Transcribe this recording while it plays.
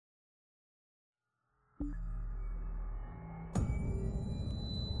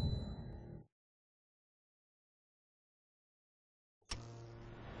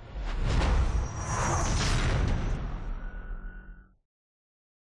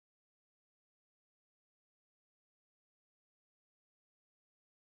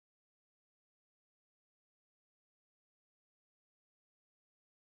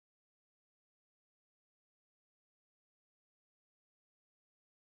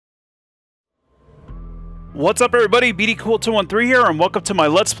What's up, everybody? BDCool213 here, and welcome to my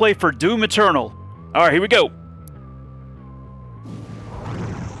Let's Play for Doom Eternal. Alright, here we go.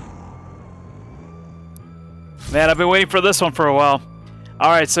 Man, I've been waiting for this one for a while.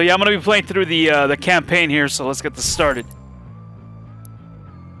 Alright, so yeah, I'm going to be playing through the campaign here, so let's get this started.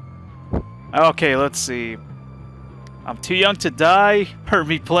 Okay, let's see. I'm too young to die, hurt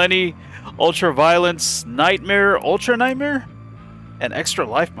me plenty, ultra violence, nightmare, ultra nightmare, and extra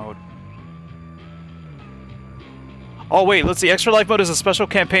life mode. Oh wait, let's see. Extra life mode is a special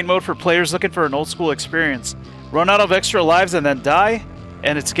campaign mode for players looking for an old school experience. Run out of extra lives and then die,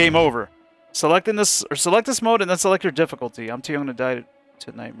 and it's game over. Select this mode and then select your difficulty. I'm too young to die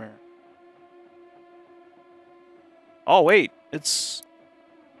to nightmare. Oh wait, it's...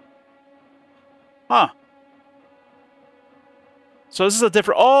 Huh. So this is a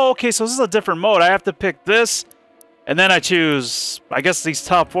different... Oh, okay, so this is a different mode. I have to pick this, and then I choose, I guess, these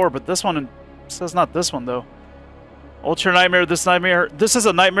top four, but this one says not this one, though. Ultra Nightmare, this nightmare. This is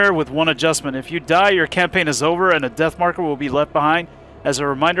a nightmare with one adjustment. If you die, your campaign is over, and a death marker will be left behind as a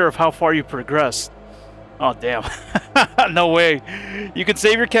reminder of how far you progressed. Oh, damn. No way. You can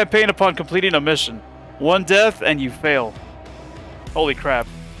save your campaign upon completing a mission. One death, and you fail. Holy crap.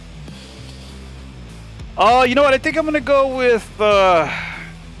 Oh, you know what? I think I'm going to go with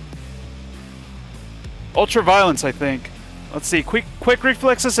Ultra Violence, I think. Let's see. Quick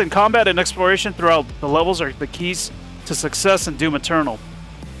reflexes in combat and exploration throughout the levels are the keys to success in Doom Eternal.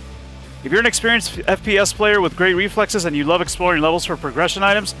 If you're an experienced FPS player with great reflexes and you love exploring levels for progression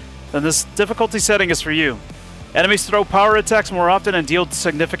items, then this difficulty setting is for you. Enemies throw power attacks more often and deal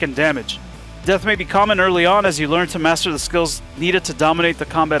significant damage. Death may be common early on as you learn to master the skills needed to dominate the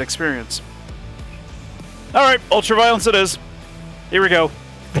combat experience. Alright, Ultra Violence it is. Here we go.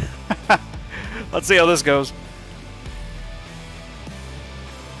 Let's see how this goes.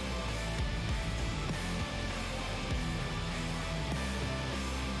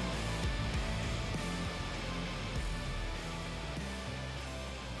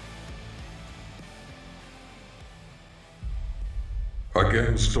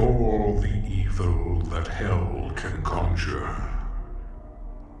 Against all the evil that hell can conjure,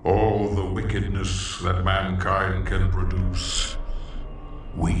 all the wickedness that mankind can produce,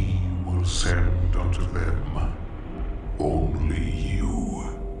 we will send unto them only you.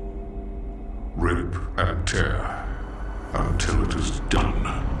 Rip and tear until it is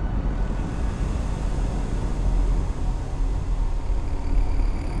done.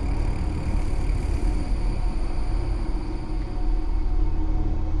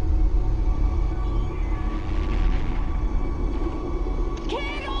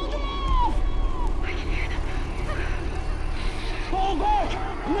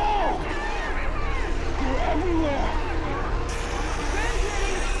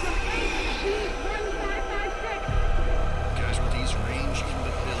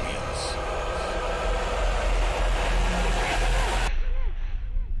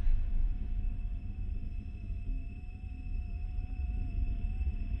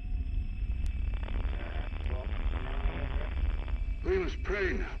 We must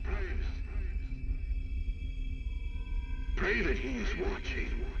pray now. Pray that he is watching.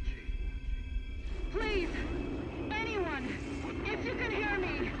 Please, anyone, if you can hear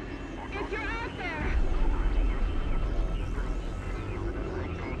me, if you're out there.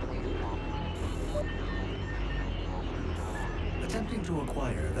 Attempting to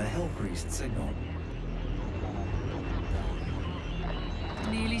acquire the Hell Priest signal.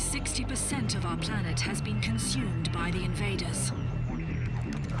 Nearly 60% of our planet has been consumed by the invaders.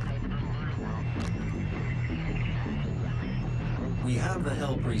 We have the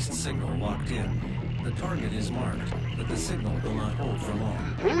Hell Priest signal locked in. The target is marked, but the signal will not hold for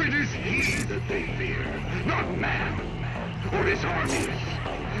long. For it is he that they fear, not man, or his armies.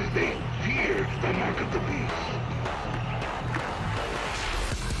 They fear the mark of the beast.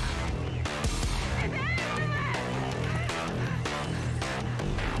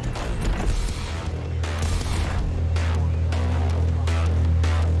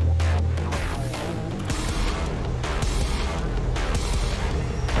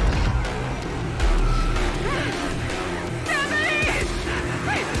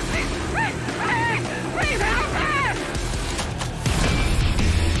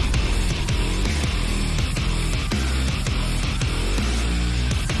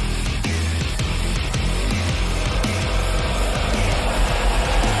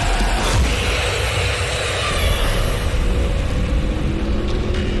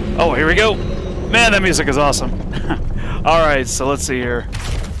 Oh, here we go. Man, that music is awesome. Alright, so let's see here.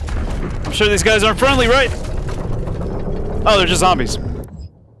 I'm sure these guys aren't friendly, right? Oh, they're just zombies.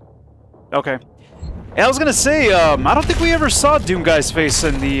 Okay. Yeah, I was gonna say, I don't think we ever saw Doom Guy's face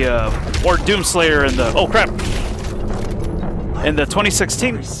in the, or Doomslayer in the, oh crap, in the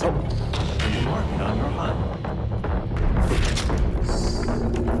 2016. Mark it on your HUD.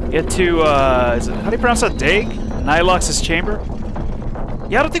 Get to, is it, how do you pronounce that? Dag? Nylox's chamber?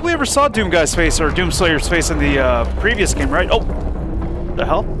 Yeah, I don't think we ever saw Doom Guy's face or Doomslayer's face in the, previous game, right? Oh! The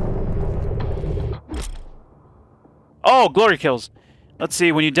hell? Oh, glory kills. Let's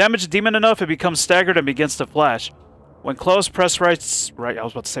see, when you damage a demon enough, it becomes staggered and begins to flash. When close, press right stick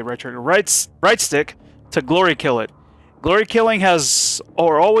to glory kill it. Glory killing has,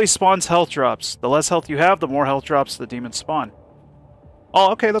 or always spawns health drops. The less health you have, the more health drops the demons spawn.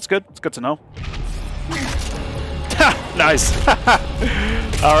 Oh, okay, that's good. It's good to know. Nice.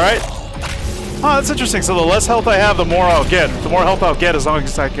 Alright. Oh, that's interesting. So the less health I have, the more I'll get. The more health I'll get as long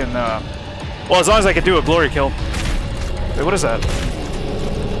as I can, well, as long as I can do a glory kill. Wait, what is that?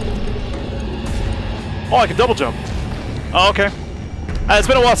 Oh, I can double jump. Oh, okay. It's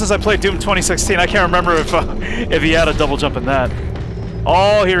been a while since I played Doom 2016. I can't remember if he had a double jump in that.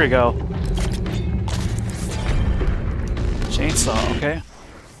 Oh, here we go. Chainsaw, okay.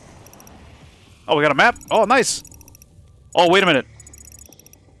 Oh, we got a map? Oh, nice. Oh, wait a minute.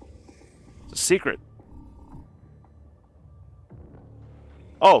 It's a secret.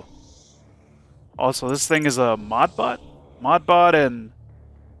 Oh. Oh, so this thing is a mod bot? Mod bot and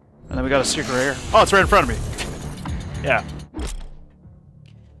then we got a secret right here. Oh, it's right in front of me. Yeah.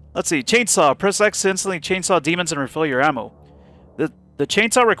 Let's see. Chainsaw. Press X to instantly chainsaw demons and refill your ammo. The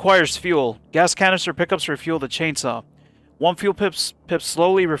chainsaw requires fuel. Gas canister pickups refuel the chainsaw. One fuel pip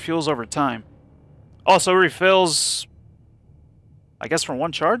slowly refuels over time. Also refills, I guess, from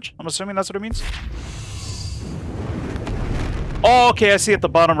one charge? I'm assuming that's what it means. Oh, okay. I see at the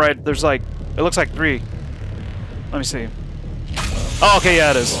bottom right. There's like, it looks like 3. Let me see. Oh, okay, yeah,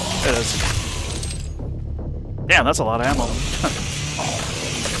 it is. It is. Damn, that's a lot of ammo.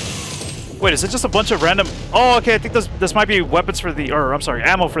 Wait, is it just a bunch of random... Oh, okay, I think this might be weapons for the... Or, I'm sorry,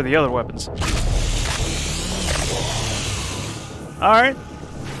 ammo for the other weapons. Alright.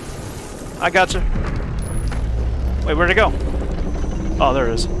 I gotcha. Wait, where'd it go? Oh, there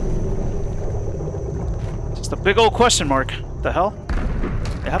it is. Just a big old question mark. What the hell?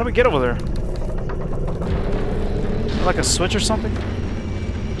 Hey, how do we get over there? Like a switch or something?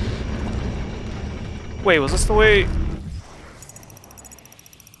 Wait, was this the way...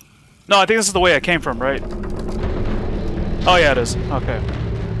 No, I think this is the way I came from, right? Oh, yeah, it is. Okay.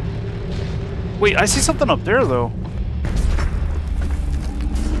 Wait, I see something up there, though.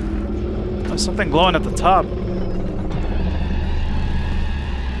 There's something glowing at the top.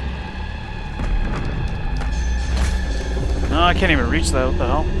 No, I can't even reach that. What the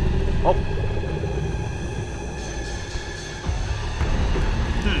hell? Oh.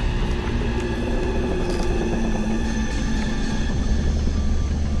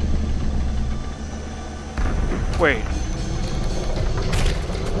 Wait.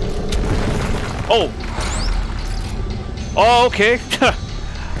 Oh! Oh, okay.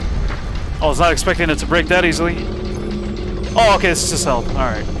 I was not expecting it to break that easily. Oh, okay, this is just health.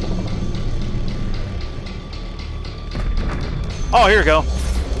 Alright. Oh, here we go.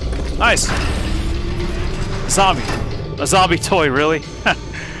 Nice. Zombie. A zombie toy, really?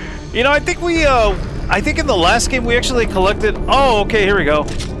 You know, I think we, I think in the last game we actually collected... Oh, okay, here we go.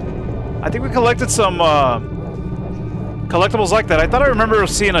 I think we collected some, collectibles like that. I thought I remember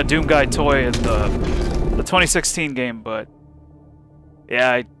seeing a Doom Guy toy in the 2016 game, but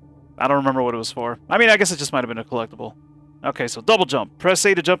yeah, I don't remember what it was for. I mean, I guess it just might have been a collectible. Okay, so double jump. Press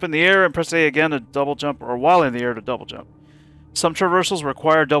A to jump in the air, and press A again to double jump, or while in the air to double jump. Some traversals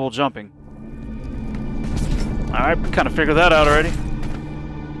require double jumping. Alright, kind of figured that out already.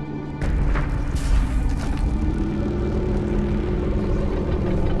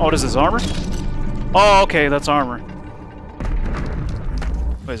 Oh, what is this, armor? Oh, okay, that's armor.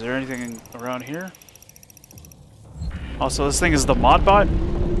 Wait, is there anything around here? Also, this thing is the mod bot?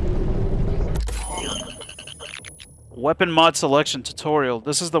 Weapon mod selection tutorial.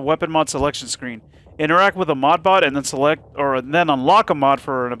 This is the weapon mod selection screen. Interact with a mod bot and then select or then unlock a mod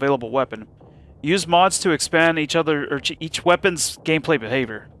for an available weapon. Use mods to expand each weapon's gameplay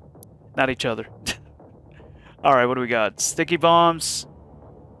behavior. Not each other. Alright, what do we got? Sticky bombs.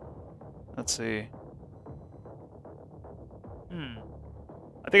 Let's see.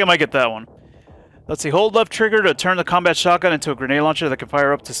 I think I might get that one. Let's see. Hold left trigger to turn the combat shotgun into a grenade launcher that can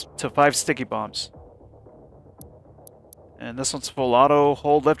fire up to 5 sticky bombs. And this one's full auto.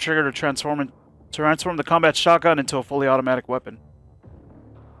 Hold left trigger to transform the combat shotgun into a fully automatic weapon.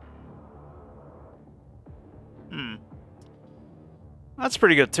 That's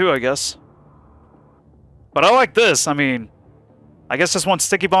pretty good too, I guess. But I like this. I mean, I guess just one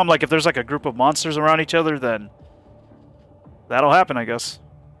sticky bomb. Like if there's like a group of monsters around each other, then that'll happen, I guess.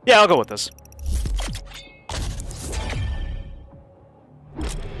 Yeah, I'll go with this.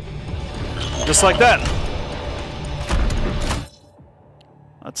 Just like that.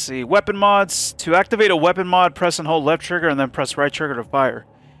 Let's see. Weapon mods. To activate a weapon mod, press and hold left trigger and then press right trigger to fire.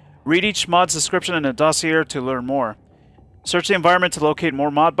 Read each mod's description in a dossier to learn more. Search the environment to locate more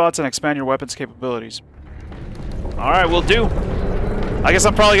mod bots and expand your weapon's capabilities. Alright, we'll do. I guess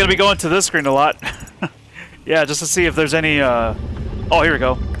I'm probably going to be going to this screen a lot. Yeah, just to see if there's any, Oh, here we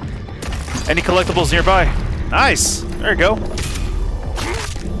go. Any collectibles nearby. Nice! There you go.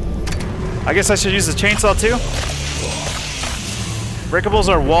 I guess I should use the chainsaw too. Breakables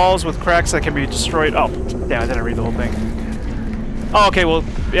are walls with cracks that can be destroyed. Oh, damn, I didn't read the whole thing. Oh, okay, well,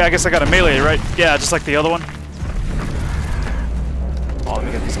 yeah, I guess I got a melee, right? Yeah, just like the other one. Oh, let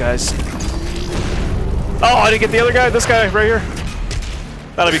me get these guys. Oh, I didn't get the other guy. This guy right here.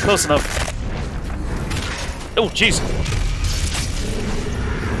 That'll be close enough. Oh, jeez.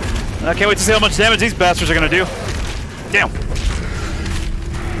 I can't wait to see how much damage these bastards are gonna do. Damn.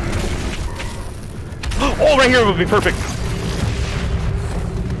 Oh, right here would be perfect.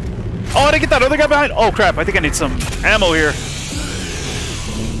 Oh, I didn't get that other guy behind. Oh, crap. I think I need some ammo here.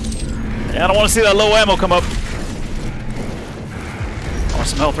 Yeah, I don't want to see that low ammo come up. Oh,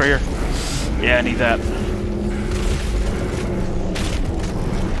 some health right here. Yeah, I need that.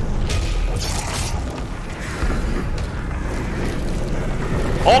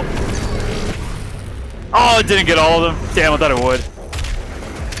 Oh! Oh, it didn't get all of them. Damn, I thought it would.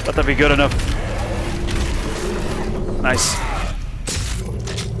 Thought that'd be good enough. Nice.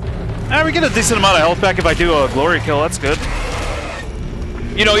 And we get a decent amount of health back if I do a glory kill. That's good.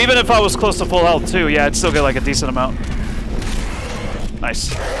 You know, even if I was close to full health too, yeah, I'd still get like a decent amount. Nice.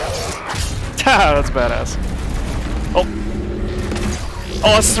 That's badass. Oh.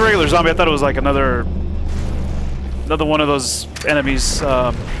 Oh, that's a regular zombie. I thought it was like another one of those enemies.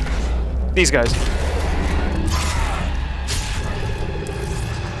 These guys.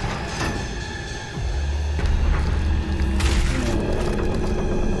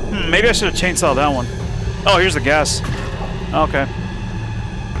 Maybe I should have chainsawed that one. Oh, here's the gas. Okay.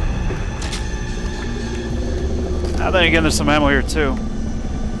 Then again, there's some ammo here too.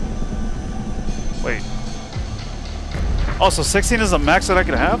 Wait. Also, 16 is the max that I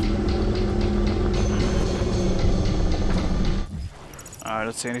could have? Alright,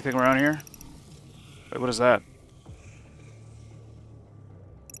 let's see. Anything around here? Wait, what is that?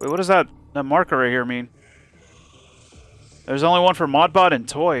 Wait, what does that marker right here mean? There's only one for Modbot and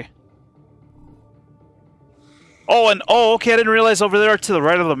Toy. Oh, and oh, okay, I didn't realize over there to the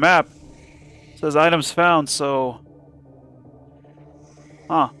right of the map it says items found, so...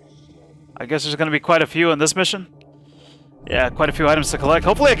 Huh. I guess there's going to be quite a few in this mission. Yeah, quite a few items to collect.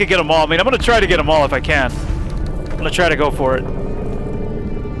 Hopefully I can get them all. I mean, I'm going to try to get them all if I can. I'm going to try to go for it.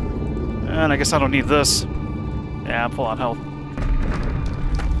 And I guess I don't need this. Yeah, I'm full on health.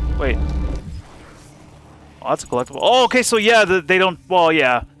 Wait. Oh, that's a collectible. Oh, okay, so yeah, they don't... Well,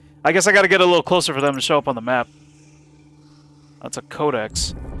 yeah. I guess I got to get a little closer for them to show up on the map. That's a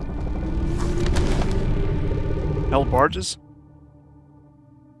codex. Hell barges?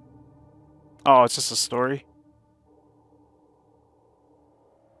 Oh, it's just a story.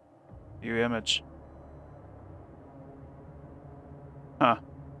 View image. Huh.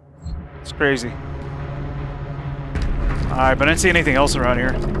 It's crazy. Alright, but I didn't see anything else around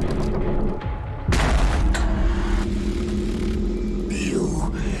here.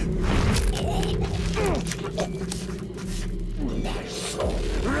 My soul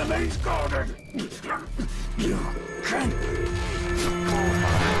remains guarded. You can't.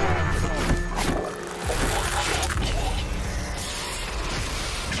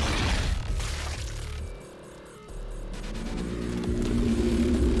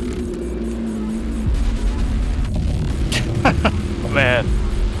 Man.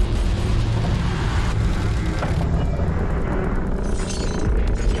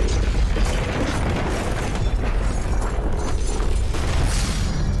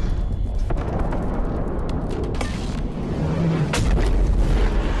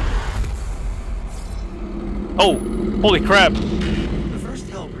 Oh, holy crap. The first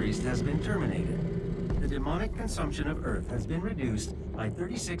Hell Priest has been terminated. The demonic consumption of Earth has been reduced by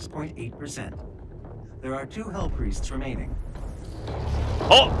 36.8%. There are 2 Hell Priests remaining.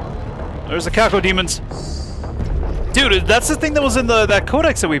 Oh! There's the Kako demons. Dude, that's the thing that was in that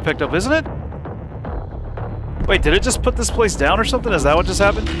codex that we picked up, isn't it? Wait, did it just put this place down or something? Is that what just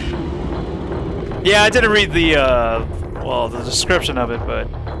happened? Yeah, I didn't read the, well, the description of it, but...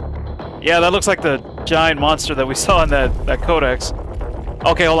 Yeah, that looks like the giant monster that we saw in that codex.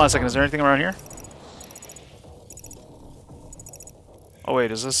 Okay, hold on a second. Is there anything around here? Oh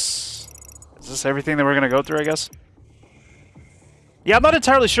wait, is this everything that we're gonna go through, I guess? Yeah, I'm not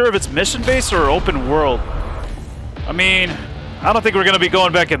entirely sure if it's mission-based or open world. I mean, I don't think we're gonna be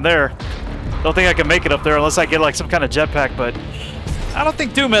going back in there. Don't think I can make it up there unless I get like some kind of jetpack, but I don't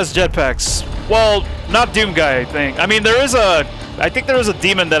think Doom has jetpacks. Well, not Doom guy, I think. I mean, I think there is a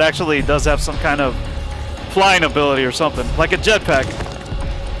demon that actually does have some kind of flying ability or something, like a jetpack.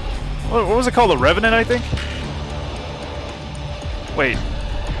 What was it called? A Revenant, I think? Wait.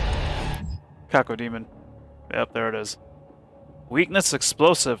 Kako Demon. Yep, there it is. Weakness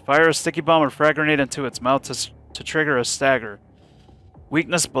explosive. Fire a sticky bomb or frag grenade into its mouth to trigger a stagger.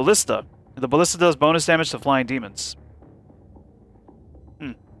 Weakness ballista. The ballista does bonus damage to flying demons.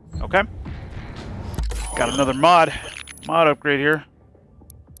 Okay. Got another mod upgrade here.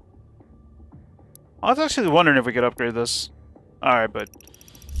 I was actually wondering if we could upgrade this. Alright, but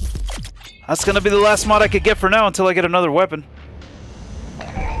that's gonna be the last mod I could get for now until I get another weapon.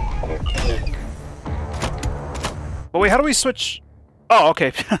 But wait, how do we switch? Oh,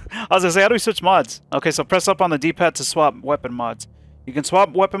 okay. I was gonna say, how do we switch mods? Okay, so press up on the D-pad to swap weapon mods. You can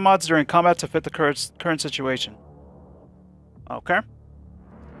swap weapon mods during combat to fit the current situation. Okay.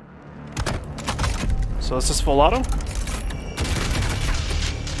 So this is full auto?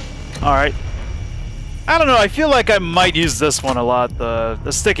 Alright. I don't know, I feel like I might use this one a lot,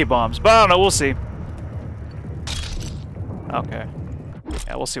 the sticky bombs, but I don't know, we'll see. Okay.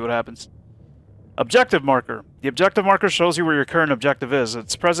 Yeah, we'll see what happens. Objective marker. The objective marker shows you where your current objective is.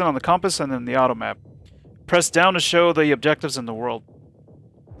 It's present on the compass and in the auto map. Press down to show the objectives in the world.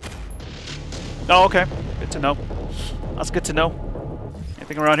 Oh, okay. Good to know. That's good to know.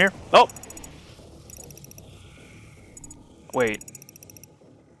 Anything around here? Oh! Wait.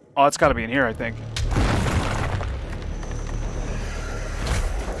 Oh, it's gotta be in here, I think.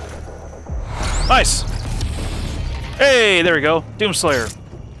 Nice! Hey, there we go. Doomslayer.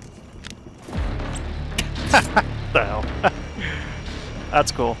 What the hell?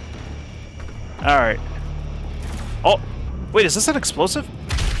 That's cool. Alright. Oh! Wait, is this an explosive?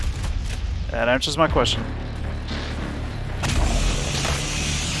 That answers my question.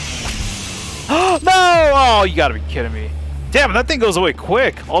 No! Oh, you gotta be kidding me. Damn, that thing goes away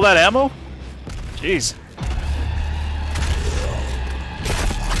quick. All that ammo? Jeez.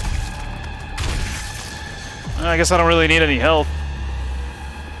 I guess I don't really need any health.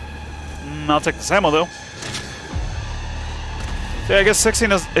 I'll take this ammo, though. Yeah, I guess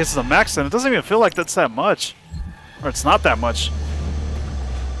 16 is the max, and it doesn't even feel like that's that much. Or it's not that much.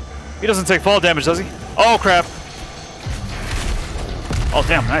 He doesn't take fall damage, does he? Oh, crap. Oh,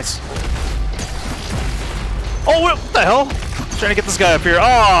 damn, nice. Oh, what the hell? Trying to get this guy up here.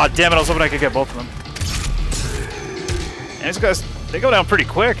 Oh, damn it, I was hoping I could get both of them. And these guys, they go down pretty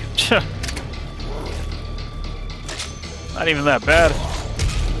quick. Not even that bad.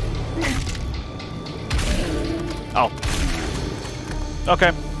 Oh.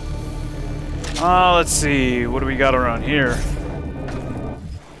 Okay. Let's see. What do we got around here?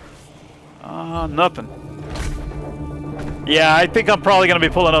 Nothing. Yeah, I think I'm probably going to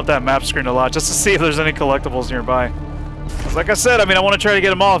be pulling up that map screen a lot just to see if there's any collectibles nearby. 'Cause like I said, I mean, I want to try to get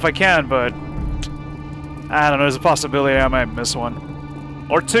them all if I can, but I don't know. There's a possibility I might miss one.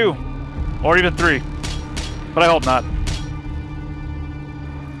 Or two. Or even three. But I hope not.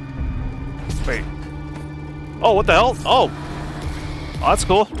 Wait. Oh, what the hell? Oh. Oh, that's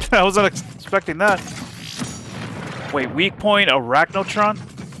cool. I wasn't expecting that. Wait, weak point Arachnotron?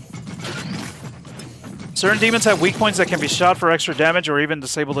 Certain demons have weak points that can be shot for extra damage or even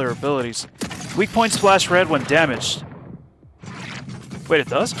disable their abilities. Weak points flash red when damaged. Wait, it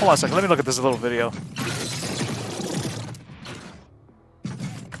does? Hold on a second. Let me look at this little video.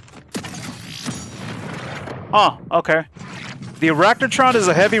 Huh, okay. The Arachnotron is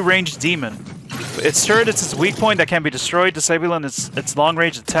a heavy-range demon. Its turret is its weak point that can be destroyed, disabling its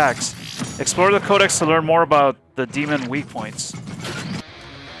long-range attacks. Explore the codex to learn more about the demon weak points.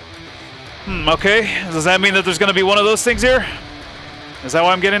 Okay. Does that mean that there's going to be one of those things here? Is that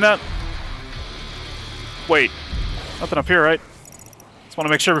why I'm getting that? Wait. Nothing up here, right? Just want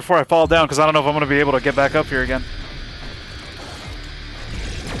to make sure before I fall down, because I don't know if I'm going to be able to get back up here again.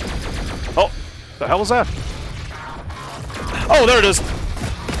 Oh. The hell was that? Oh, there it is.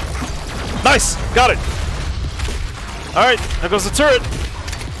 Nice! Got it! Alright, there goes the turret.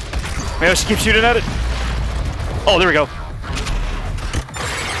 Maybe I should keep shooting at it. Oh, there we go.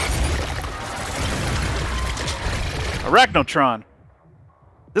 Arachnotron.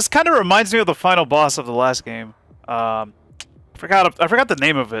 This kind of reminds me of the final boss of the last game. I forgot the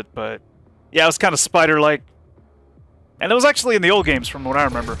name of it, but Yeah, it was kind of spider-like. And it was actually in the old games from what I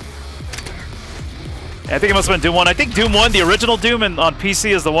remember. I think it must have been Doom 1. I think Doom 1, the original Doom on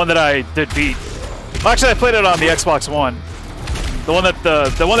PC, is the one that I did beat. Well, actually, I played it on the Xbox One. The one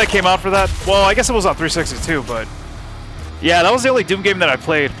that came out for that. Well, I guess it was on 360 too, but yeah, that was the only Doom game that I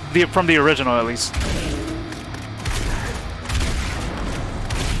played from the original, at least.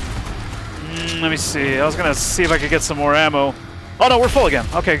 Let me see. I was gonna see if I could get some more ammo. Oh no, we're full again.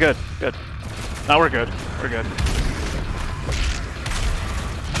 Okay, good, good. Now we're good. We're good.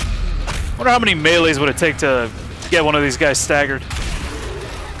 Wonder how many melees would it take to get one of these guys staggered.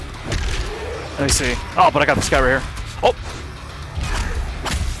 Let me see. Oh, but I got this guy right here. Oh!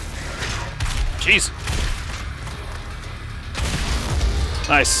 Jeez.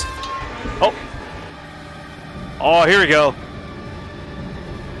 Nice. Oh! Oh, here we go.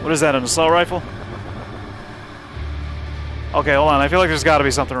 What is that, an assault rifle? Okay, hold on. I feel like there's gotta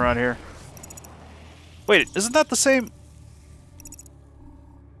be something around here. Wait, isn't that the same?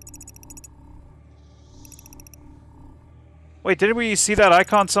 Wait, didn't we see that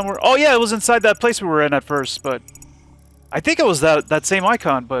icon somewhere? Oh yeah, it was inside that place we were in at first, but I think it was that same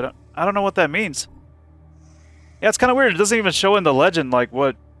icon, but I don't know what that means. Yeah, it's kind of weird. It doesn't even show in the legend like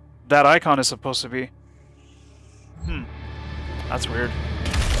what that icon is supposed to be. That's weird.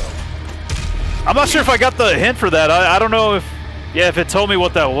 I'm not sure if I got the hint for that. I don't know if it told me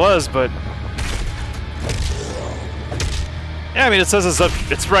what that was, but yeah, I mean it says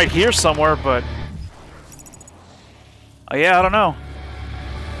it's right here somewhere, but yeah, I don't know.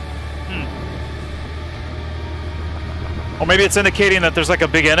 Or maybe it's indicating that there's like a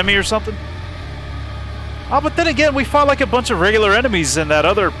big enemy or something. Oh, but then again, we fought like a bunch of regular enemies in that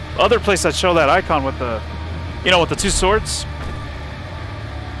other place that showed that icon with the, with the two swords.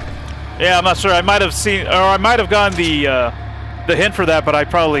 Yeah, I'm not sure. I might have seen, or I might have gotten the hint for that, but I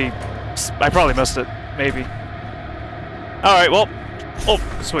probably missed it. Maybe. All right. Well. Oh,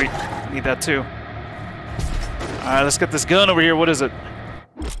 sweet. Need that too. All right, let's get this gun over here. What is it?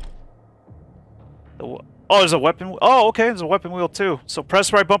 Oh, there's a weapon. Oh, okay. There's a weapon wheel too. So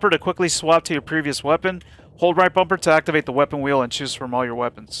press right bumper to quickly swap to your previous weapon. Hold right bumper to activate the weapon wheel and choose from all your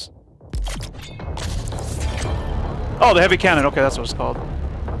weapons. Oh, the heavy cannon. Okay, that's what it's called.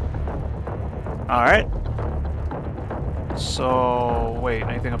 All right. So wait,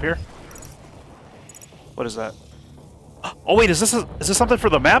 anything up here? What is that? Oh wait, is this something for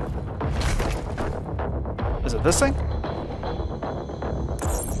the map? Is it this thing?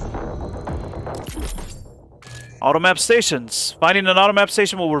 Automap stations. Finding an automap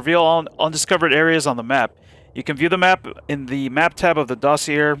station will reveal all undiscovered areas on the map. You can view the map in the map tab of the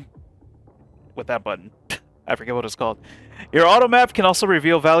dossier with that button. I forget what it's called. Your automap can also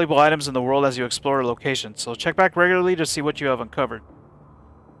reveal valuable items in the world as you explore a location, so check back regularly to see what you have uncovered.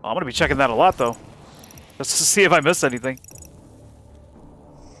 Oh, I'm going to be checking that a lot, though. Just to see if I missed anything.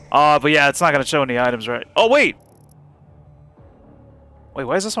 But yeah, it's not going to show any items, right? Oh, wait! Wait,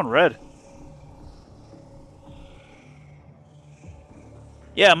 why is this one red?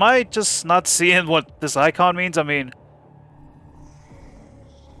 Yeah, am I just not seeing what this icon means? I mean...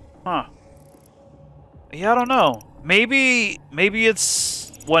 Huh. Yeah, I don't know. Maybe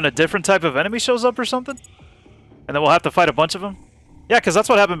it's when a different type of enemy shows up or something? And then we'll have to fight a bunch of them? Yeah, because that's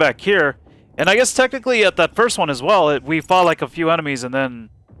what happened back here. And I guess technically at that first one as well, we fought like a few enemies and then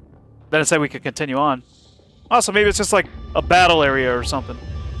it said we could continue on. Oh, so maybe it's just like a battle area or something.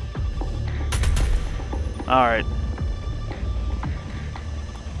 Alright.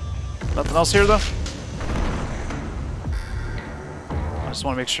 Nothing else here, though? I just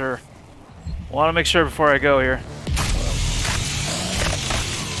want to make sure. Before I go here.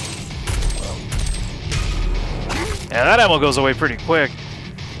 Yeah, that ammo goes away pretty quick.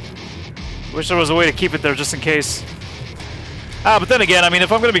 Wish there was a way to keep it there just in case. Ah, but then again, I mean,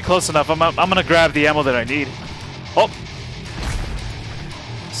 if I'm going to be close enough, I'm going to grab the ammo that I need. Oh!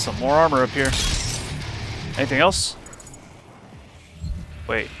 Some more armor up here. Anything else?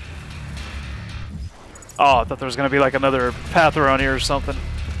 Wait. Oh, I thought there was going to be like another path around here or something.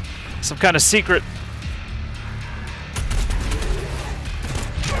 Some kind of secret.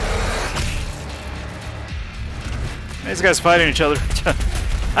 These guys fighting each other.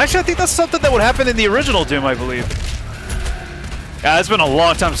 Actually, I think that's something that would happen in the original Doom, I believe. Yeah, it's been a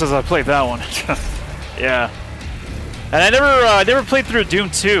long time since I played that one. Yeah. And I never played through Doom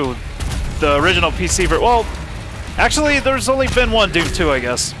 2, the original PC version. Well, actually, there's only been one Doom 2, I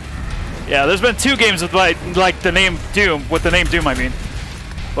guess. Yeah, there's been 2 games with like the name Doom, with the name Doom, I mean.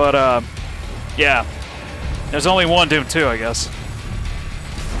 But yeah, there's only one Doom 2, I guess.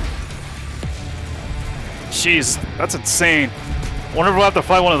 Jeez, that's insane. Wonder if we'll have to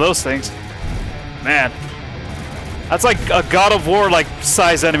fight one of those things. Man. That's like a God of War like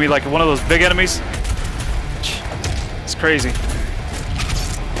size enemy, like one of those big enemies. It's crazy.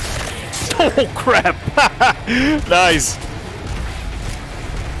 Oh crap! Nice.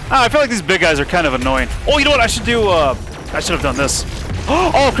 I feel like these big guys are kind of annoying. Oh, you know what? I should do. I should have done this.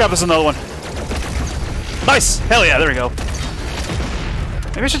 Oh crap! There's another one. Nice. Hell yeah! There we go.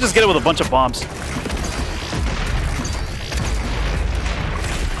 Maybe I should just get it with a bunch of bombs.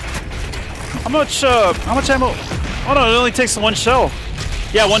 How much ammo? Oh no! It only takes one shell.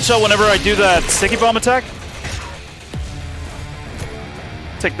 Yeah, one shell whenever I do that sticky bomb attack.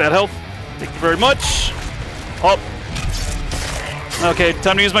 Take that health. Thank you very much. Oh. Okay,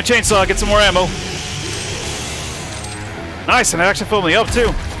 time to use my chainsaw, get some more ammo. Nice, and it actually filled me up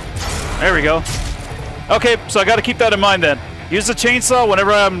too. There we go. Okay, so I gotta keep that in mind then. Use the chainsaw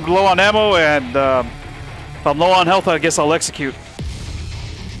whenever I'm low on ammo, and if I'm low on health, I guess I'll execute.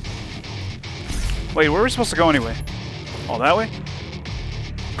 Wait, where are we supposed to go anyway? Oh, that way?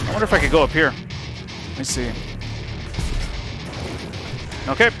 I wonder if I could go up here. Let me see.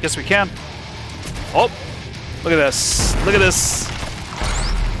 Okay, guess we can. Oh, look at this. Look at this.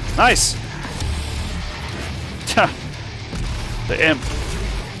 Nice. The imp.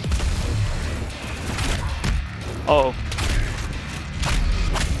 Uh-oh.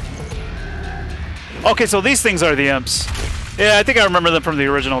 Okay, so these things are the imps. Yeah, I think I remember them from the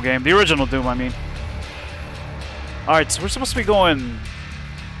original game. The original Doom, I mean. Alright, so we're supposed to be going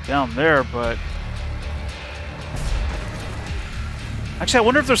down there, but... Actually, I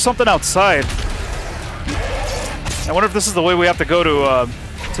wonder if there's something outside. I wonder if this is the way we have to go to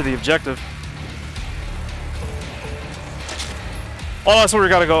the objective. Oh, that's where we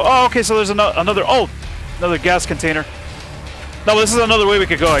gotta go. Oh, okay, so there's another gas container. No, this is another way we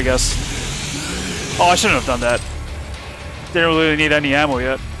could go, I guess. Oh, I shouldn't have done that. Didn't really need any ammo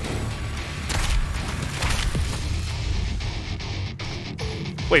yet.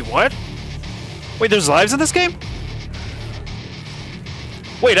 Wait, what? Wait, there's lives in this game?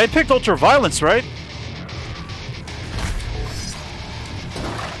 Wait, I picked Ultra Violence, right?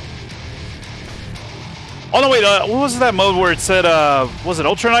 Oh no, wait, what was that mode where it said, was it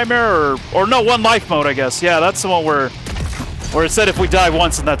Ultra Nightmare, or no, One Life mode, I guess. Yeah, that's the one where it said if we die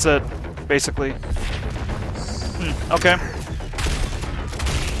once and that's it, basically. Okay.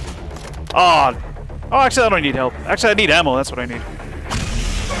 Oh, actually I don't need help. Actually, I need ammo, that's what I need.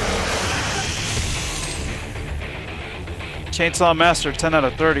 Chainsaw Master, 10 out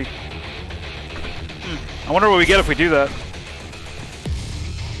of 30. I wonder what we get if we do that.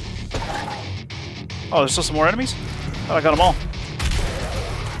 Oh, there's still some more enemies? Oh, I got them all.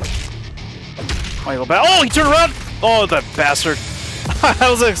 Oh, you go back. Oh, he turned around! Oh, that bastard. I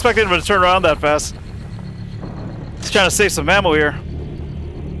wasn't expecting him to turn around that fast. He's trying to save some ammo here.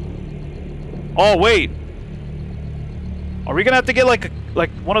 Oh, wait. Are we gonna have to get like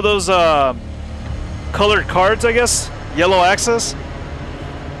one of those colored cards, I guess? Yellow access?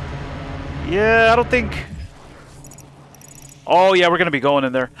 Yeah, I don't think... Oh, yeah, we're gonna be going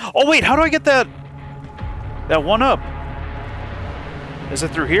in there. Oh, wait, how do I get that one up? Is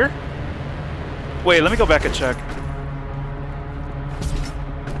it through here? Wait, let me go back and check.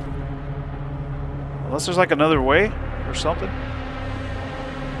 Unless there's like another way or something.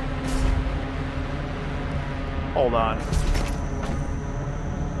 Hold on.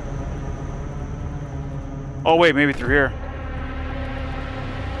 Oh wait, maybe through here.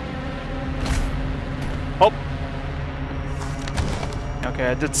 Oh. Okay,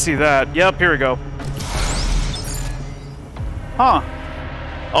 I did see that. Yep, here we go. Huh.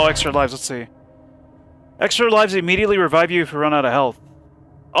 Oh, extra lives, let's see. Extra lives immediately revive you if you run out of health.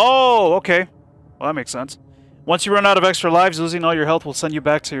 Oh, okay. Well, that makes sense. Once you run out of extra lives, losing all your health will send you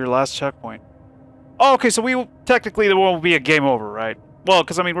back to your last checkpoint. Oh, okay, so technically there won't be a game over, right? Well,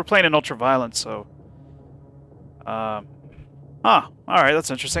 because, I mean, we're playing in Ultra Violence, so... alright, that's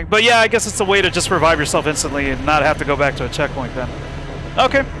interesting. But yeah, I guess it's a way to just revive yourself instantly and not have to go back to a checkpoint then.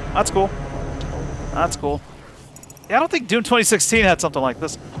 Okay, that's cool. That's cool. Yeah, I don't think Doom 2016 had something like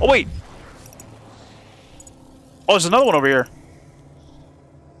this. Oh, wait! Oh, there's another one over here.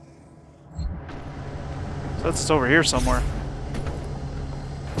 So that's over here somewhere.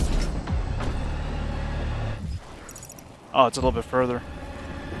 Oh, it's a little bit further.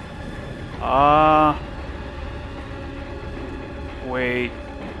 Wait.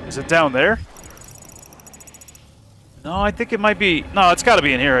 Is it down there? No, I think it might be... No, it's got to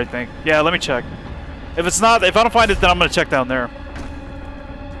be in here, I think. Yeah, let me check. If it's not... If I don't find it, then I'm going to check down there.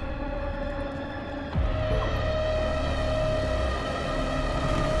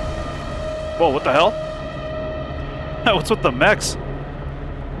 Whoa, what the hell? What's with the mechs?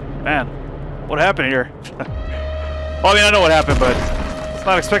 Man. What happened here? Well, I mean, I know what happened, but I'm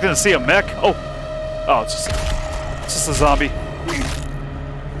not expecting to see a mech. Oh, it's just a zombie.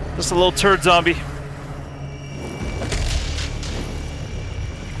 Just a little turd zombie.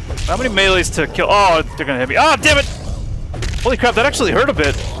 How many melees to kill? Oh, they're gonna hit me. Ah, damn it! Holy crap, that actually hurt a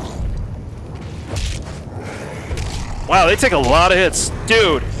bit. Wow, they take a lot of hits.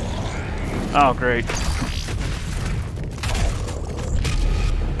 Dude. Oh, great.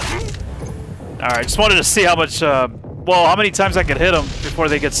 Alright, just wanted to see how much, well, how many times I could hit them before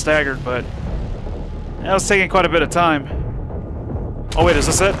they get staggered, but that was taking quite a bit of time. Oh, wait, is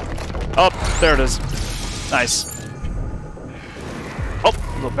this it? Oh, there it is. Nice. Oh,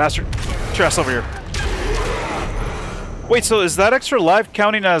 little bastard. Get your ass over here. Wait, so is that extra life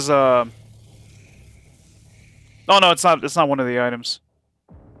counting as, Oh, no, it's not. It's not one of the items.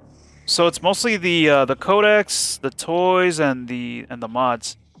 So it's mostly the codex, the toys, and the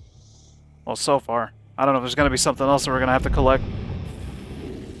mods. Well, so far. I don't know if there's gonna be something else that we're gonna have to collect.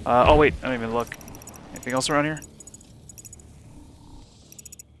 Oh wait, I didn't even look. Anything else around here?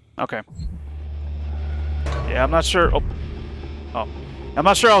 Okay. Yeah, I'm not sure. Oh, I'm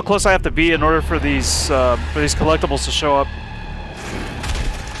not sure how close I have to be in order for these collectibles to show up.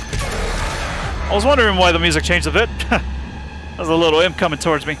 I was wondering why the music changed a bit. There's a little imp coming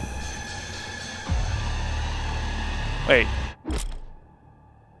towards me. Wait.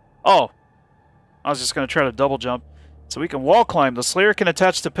 Oh. I was just going to try to double jump. So we can wall climb. The Slayer can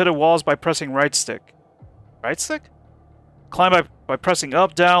attach to pitted walls by pressing right stick. Right stick? Climb by pressing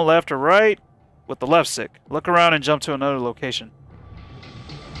up, down, left, or right with the left stick. Look around and jump to another location.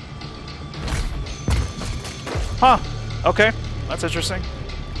 Huh. Okay. That's interesting.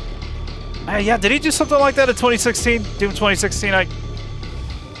 Yeah, did he do something like that in 2016? Doom 2016? I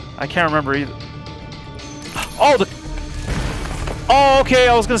can't remember either. Oh, oh, okay.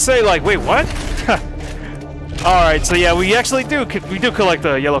 I was gonna say, like, wait, what? All right, so yeah, we actually do collect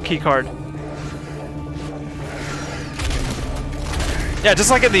the yellow key card. Yeah, just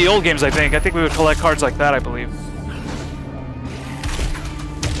like in the old games, I think we would collect cards like that, I believe.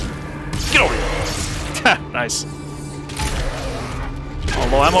 Get over here. Nice. Oh,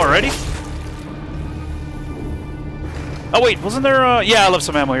 low ammo already? Oh wait, wasn't there? Yeah, I left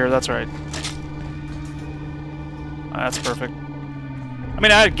some ammo here. That's right. That's perfect. I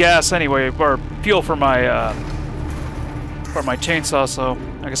mean, I had gas anyway, or fuel for my chainsaw, so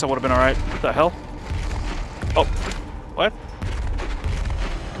I guess I would have been all right. What the hell? Oh, what?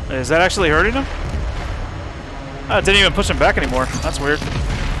 Is that actually hurting him? It didn't even push him back anymore. That's weird.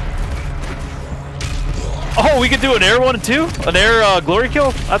 Oh, we could do an air one and two? An air glory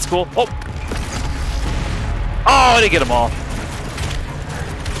kill? That's cool. Oh. Oh, I didn't get them all.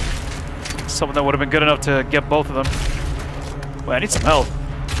 Something that would have been good enough to get both of them. Wait, I need some health.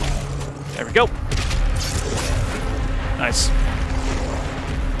 There we go. Nice.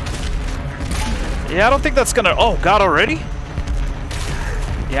 Yeah, I don't think that's gonna... Oh, God, already?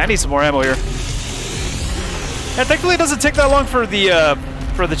 Yeah, I need some more ammo here. And thankfully it doesn't take that long for the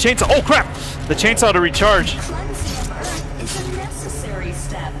chainsaw... Oh, crap! The chainsaw to recharge. Cleansing of Earth is a necessary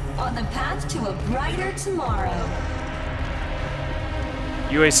step on the path to a brighter tomorrow.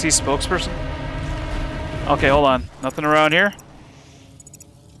 UAC spokesperson? Okay, hold on. Nothing around here?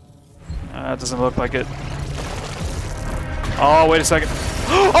 That doesn't look like it. Oh, wait a second.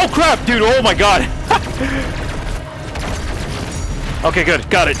 Oh, crap, dude! Oh, my God! Okay, good.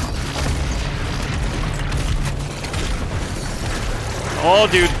 Got it. Oh,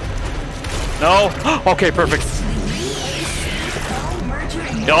 dude. No. Okay, perfect.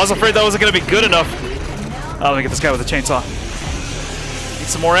 Yeah, I was afraid that wasn't going to be good enough. Oh, let me get this guy with a chainsaw. Need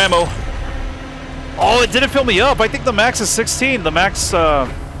some more ammo. Oh, it didn't fill me up. I think the max is 16. The max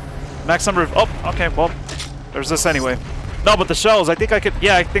number of... Oh, okay, well, there's this anyway. No, but the shells, I think I could...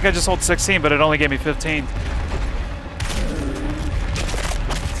 Yeah, I think I just hold 16, but it only gave me 15.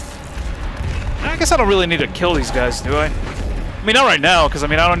 I guess I don't really need to kill these guys, do I? I mean, not right now, because I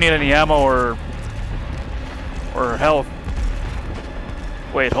mean, I don't need any ammo or health.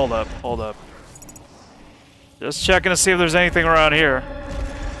 Wait, hold up, hold up. Just checking to see if there's anything around here.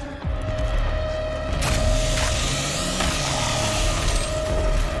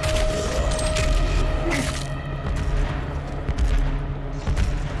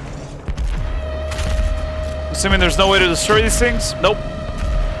 Assuming there's no way to destroy these things? Nope.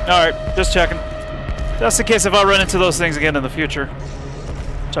 Alright, just checking. Just in case if I run into those things again in the future.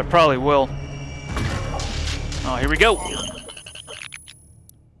 Which I probably will. Oh, here we go.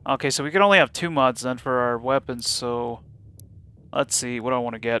 Okay, so we can only have 2 mods then for our weapons, so... Let's see, what do I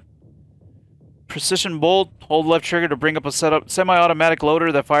want to get? Precision bolt. Hold left trigger to bring up a semi-automatic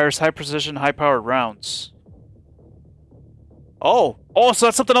loader that fires high-precision, high-powered rounds. Oh! Oh, so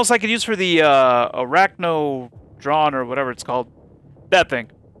that's something else I could use for the arachnodron or whatever it's called. That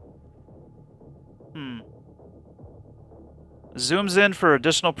thing. Zooms in for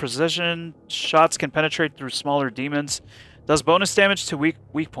additional precision. Shots can penetrate through smaller demons. Does bonus damage to weak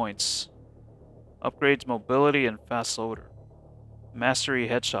points. Upgrades mobility and fast loader. Mastery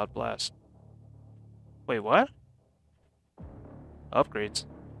headshot blast. Wait, what? Upgrades.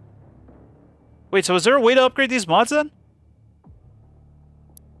 Wait, so is there a way to upgrade these mods then?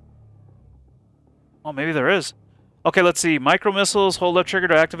 Oh, maybe there is. Okay, let's see. Micro missiles. Hold left trigger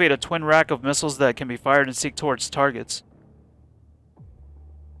to activate a twin rack of missiles that can be fired and seek towards targets.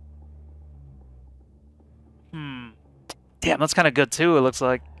 Damn, that's kind of good too, it looks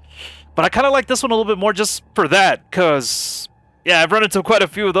like. But I kind of like this one a little bit more just for that, because... yeah, I've run into quite a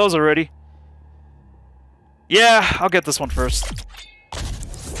few of those already. Yeah, I'll get this one first.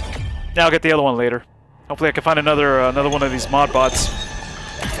 Yeah, I'll get the other one later. Hopefully I can find another one of these mod bots.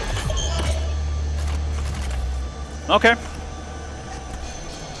 Okay.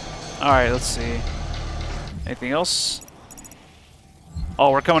 Alright, let's see. Anything else?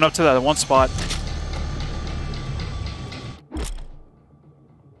 Oh, we're coming up to that one spot.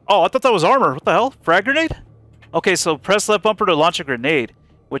 Oh, I thought that was armor. What the hell? Frag grenade? Okay, so press left bumper to launch a grenade,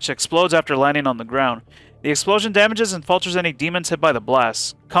 which explodes after landing on the ground. The explosion damages and falters any demons hit by the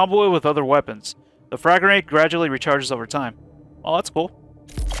blast. Combo it with other weapons. The frag grenade gradually recharges over time. Oh, that's cool.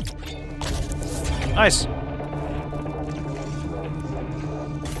 Nice.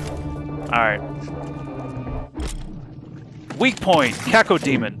 Alright. Weak point.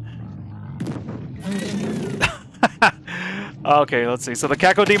 Cacodemon. Okay, let's see. So the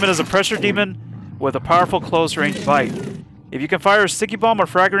Cacodemon is a pressure demon with a powerful close-range bite. If you can fire a sticky bomb or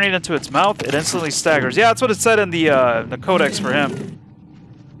frag grenade into its mouth, it instantly staggers. Yeah, that's what it said in the codex for him.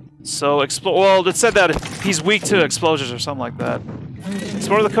 So, well, it said that he's weak to explosions or something like that.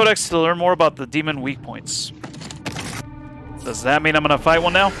 Explore the codex to learn more about the demon weak points. Does that mean I'm gonna fight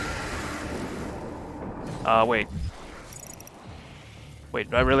one now? Wait. Wait,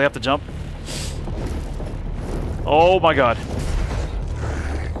 do I really have to jump? Oh my god.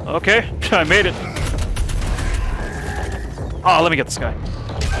 Okay, I made it. Oh, let me get this guy.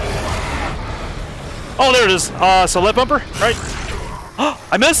 Oh, there it is. So left bumper, right? Oh,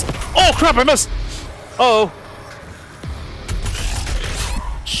 I missed! Oh crap, I missed! Uh-oh.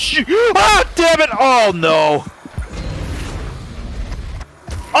 Ah, damn it! Oh no!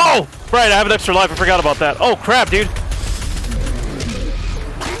 Oh! Right, I have an extra life, I forgot about that. Oh crap, dude.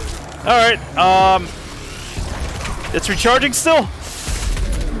 Alright, it's recharging still?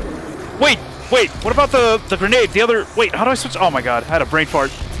 Wait, what about the grenade? The other... Wait, how do I switch? Oh my god, I had a brain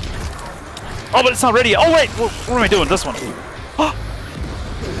fart. Oh, but it's not ready yet. Oh wait, what am I doing? This one. Oh,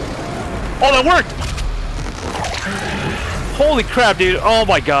 that worked! Holy crap, dude. Oh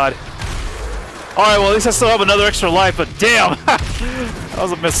my god. Alright, well at least I still have another extra life, but damn! That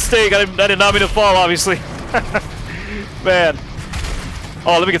was a mistake. I did not mean to fall, obviously. Man.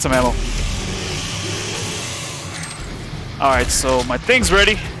 Oh, let me get some ammo. Alright, so my thing's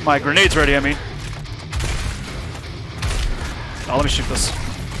ready. My grenade's ready, I mean. Oh, let me shoot this.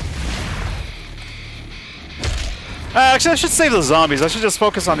 Actually, I should save the zombies. I should just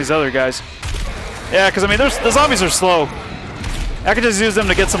focus on these other guys. Yeah, because I mean, the zombies are slow. I could just use them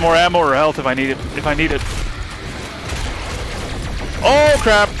to get some more ammo or health if I need it. Oh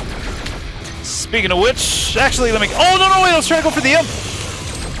crap! Speaking of which, actually, let me. Oh no, wait! Let's try to go for the imp.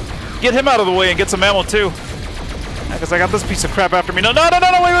 Get him out of the way and get some ammo too. Because I got this piece of crap after me. No, wait!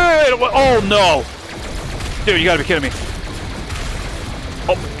 Oh no! Dude, you gotta be kidding me.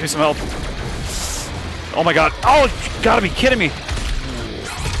 Oh, give me some help. Oh my god. Oh, you gotta be kidding me.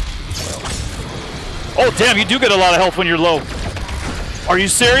 Oh, damn, you do get a lot of health when you're low. Are you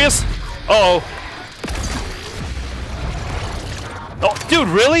serious? Uh-oh. Oh, dude,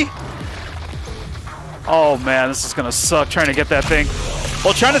 really? Oh, man, this is gonna suck trying to get that thing.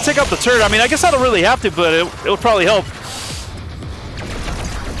 Well, trying to take out the turret, I mean, I guess I don't really have to, but it would probably help.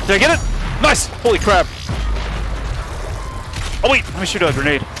 Did I get it? Nice! Holy crap. Oh, wait, let me shoot a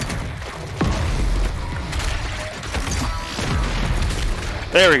grenade.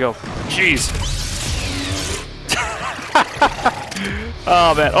 There we go. Jeez.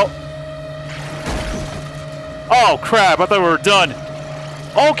 Oh, man. Oh. Oh, crap. I thought we were done.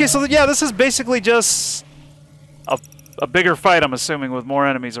 Okay, so yeah, this is basically just a bigger fight, I'm assuming, with more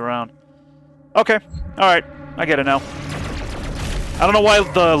enemies around. Okay. Alright. I get it now. I don't know why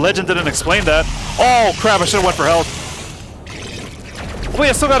the legend didn't explain that. Oh, crap. I should have went for health. Wait,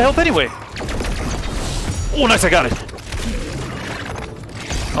 I still got health anyway. Oh, nice, I got it.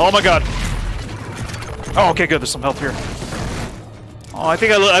 Oh my god. Oh, okay, good. There's some health here. Oh, I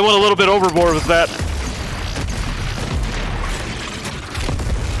think I went a little bit overboard with that.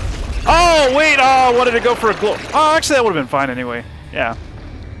 Oh, wait. Oh, I wanted to go for a glory. Oh, actually, that would have been fine anyway. Yeah.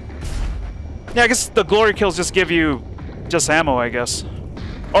 Yeah, I guess the glory kills just give you just ammo, I guess.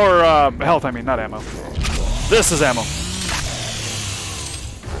 Or health, I mean, not ammo. This is ammo.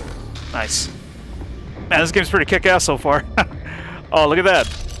 Nice. Man, this game's pretty kick-ass so far. Oh, look at that.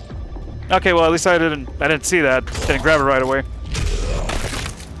 Okay, well, at least I didn't see that. Didn't grab it right away.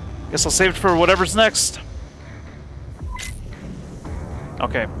 Guess I'll save it for whatever's next.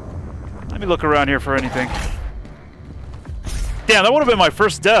 Okay. Let me look around here for anything. Damn, that would have been my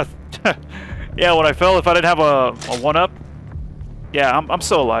first death. Yeah, when I fell, if I didn't have a 1-up. Yeah, I'm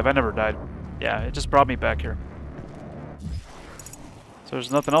still alive. I never died. Yeah, it just brought me back here. So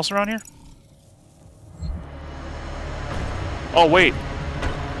there's nothing else around here? Oh, wait.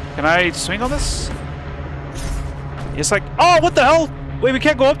 Can I swing on this? It's like... Oh, what the hell? Wait, we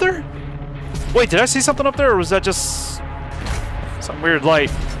can't go up there? Wait, did I see something up there, or was that just... some weird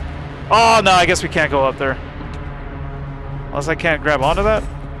light? Oh, no, I guess we can't go up there. Unless I can't grab onto that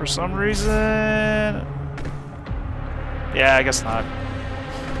for some reason. Yeah, I guess not.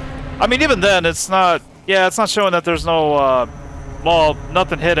 I mean, even then, it's not... Yeah, it's not showing that there's no... well,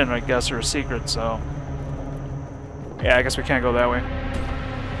 nothing hidden, I guess, or a secret, so... Yeah, I guess we can't go that way.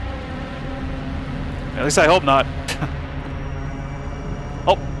 At least I hope not.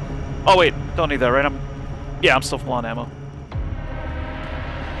 Oh. Oh, wait. Don't need that, right? Yeah, I'm still full on ammo.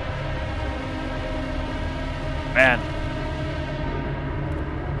 Man.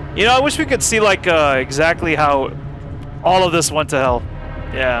 You know, I wish we could see, like, exactly how all of this went to hell.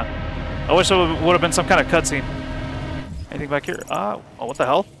 Yeah. I wish it would have been some kind of cutscene. Anything back here? Oh, what the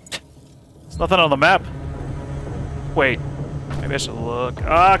hell? There's nothing on the map. Wait. Maybe I should look.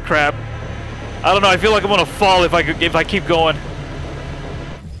 Ah, crap. I don't know. I feel like I'm gonna fall if I keep going.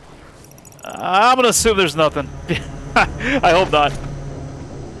 I'm gonna assume there's nothing. I hope not.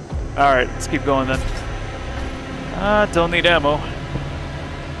 All right, let's keep going then. Don't need ammo.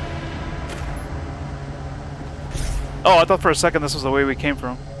 Oh, I thought for a second this was the way we came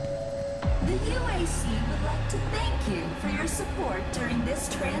from. The UAC would like to thank you for your support during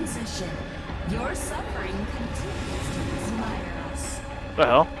this transition. Your suffering continues to inspire us. What the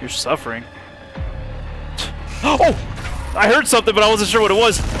hell? You're suffering. Oh! I heard something, but I wasn't sure what it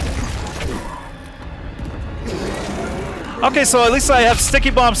was. Okay, so at least I have sticky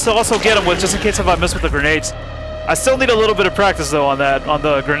bombs to also get them with, just in case if I miss with the grenades. I still need a little bit of practice, though, on that, on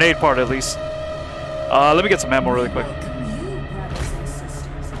the grenade part, at least. Let me get some ammo really quick.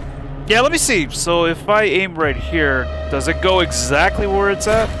 Yeah, let me see. So if I aim right here, does it go exactly where it's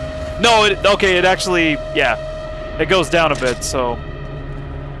at? No, okay, it actually, yeah. It goes down a bit, so...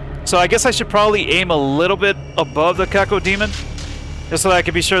 So I guess I should probably aim a little bit above the Kako Demon, just so that I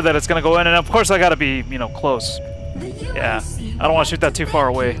can be sure that it's going to go in. And of course I got to be, you know, close. Yeah, I don't want to shoot that too far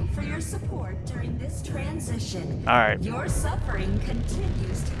away. Alright. Your suffering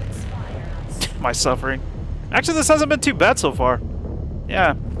continues to inspire us. My suffering. Actually, this hasn't been too bad so far.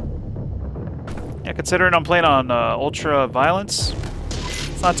 Yeah. Yeah, considering I'm playing on Ultra Violence,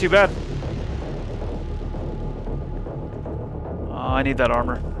 it's not too bad. Oh, I need that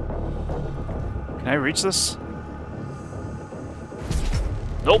armor. Can I reach this?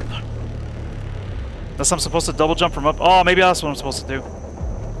 Nope. Unless I'm supposed to double jump from up. Oh, maybe that's what I'm supposed to do.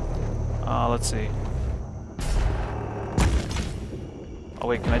 Let's see. Oh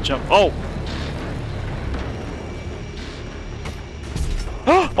wait, can I jump? Oh!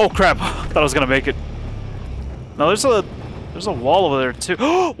 Oh crap! Thought I was gonna make it. No, there's a wall over there too.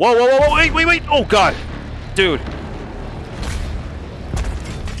 Whoa, whoa, whoa, whoa! Wait, wait, wait! Oh god, dude.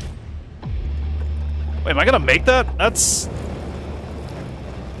 Wait, am I gonna make that? That's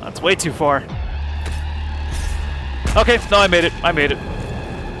way too far. Okay, no, I made it. I made it.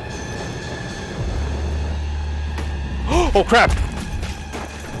 Oh crap!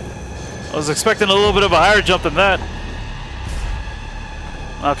 I was expecting a little bit of a higher jump than that.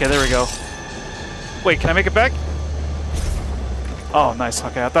 Okay, there we go. Wait, can I make it back? Oh, nice.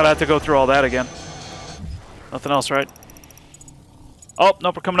 Okay, I thought I had to go through all that again. Nothing else, right? Oh,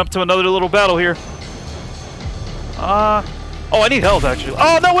 nope, we're coming up to another little battle here. Oh, I need health, actually.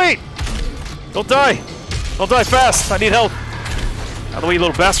 Oh, no, wait! Don't die! Don't die fast! I need health! Out of the way, you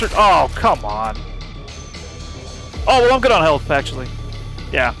little bastard! Oh, come on! Oh, well, I'm good on health, actually.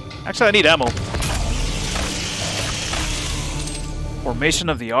 Yeah. Actually, I need ammo. Formation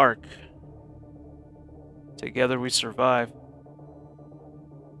of the Ark. Together we survive.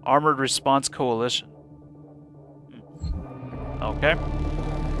 Armored Response Coalition. Okay.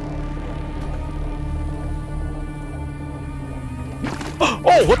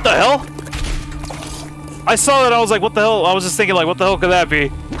 Oh, what the hell? I saw that, I was like, what the hell? I was just thinking, like, what the hell could that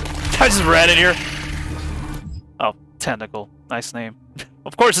be? I just ran in here. Oh, tentacle. Nice name.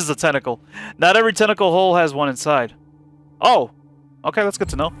 Of course it's a tentacle. Not every tentacle hole has one inside. Oh. Okay, that's good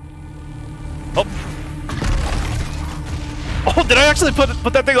to know. Oh. Oh, did I actually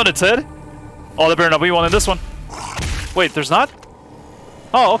put that thing on its head? Oh, there better not be one in this one. Wait, there's not?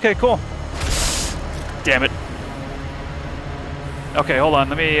 Oh, okay, cool. Damn it. Okay, hold on.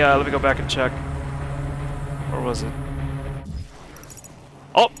 Let me go back and check. Where was it?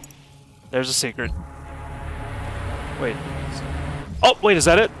 Oh, there's a secret. Wait. Oh, wait, is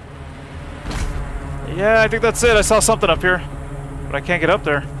that it? Yeah, I think that's it. I saw something up here, but I can't get up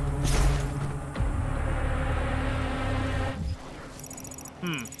there.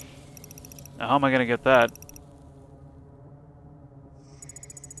 Now, how am I gonna get that?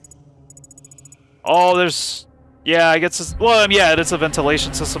 Oh, there's... Yeah, I guess it's... Well, yeah, it's a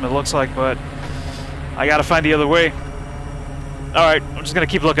ventilation system, it looks like, but... I gotta find the other way. Alright, I'm just gonna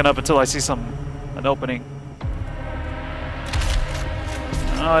keep looking up until I see an opening.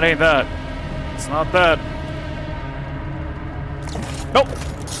 No, it ain't that. It's not that. Nope!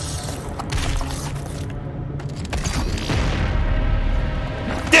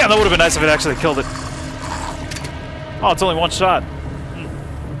 Damn, that would have been nice if it actually killed it. Oh, it's only one shot.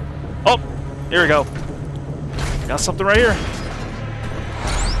 Oh, here we go. Got something right here.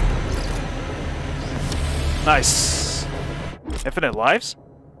 Nice. Infinite lives?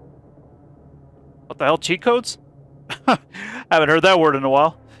 What the hell, cheat codes? Haven't heard that word in a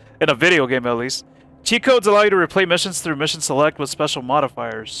while. In a video game, at least. Cheat codes allow you to replay missions through mission select with special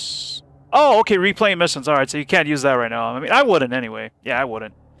modifiers. Oh, okay, replaying missions. Alright, so you can't use that right now. I mean, I wouldn't anyway. Yeah, I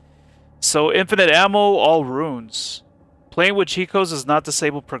wouldn't. So, infinite ammo, all runes. Playing with cheat codes does not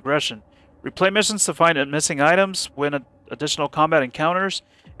disable progression. Replay missions to find missing items, win additional combat encounters,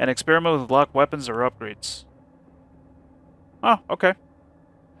 and experiment with locked weapons or upgrades. Oh, okay.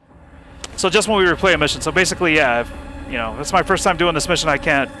 So just when we replay a mission. So basically, yeah, if, you know, it's my first time doing this mission, I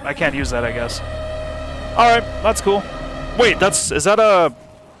can't use that, I guess. Alright, that's cool. Wait, is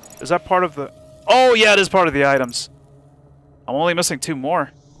that part of the... Oh, yeah, it is part of the items. I'm only missing 2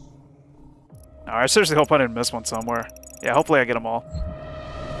 more. Alright, I seriously hope I didn't miss one somewhere. Yeah, hopefully I get them all.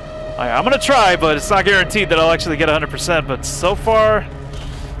 Alright, I'm gonna try, but it's not guaranteed that I'll actually get 100%, but so far...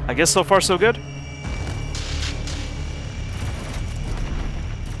 I guess so far so good.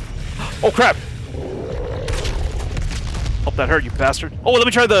 Oh, crap! Hope that hurt, you bastard. Oh, let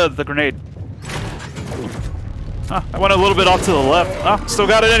me try the grenade. Huh, I went a little bit off to the left. Oh, still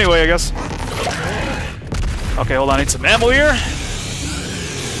got it anyway, I guess. Okay, hold on. I need some ammo here.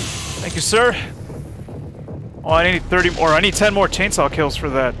 Thank you, sir. Oh, I need 30 more. I need 10 more chainsaw kills for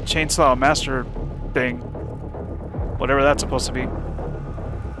that chainsaw master thing. Whatever that's supposed to be.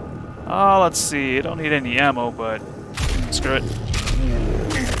 Oh, let's see. I don't need any ammo, but screw it.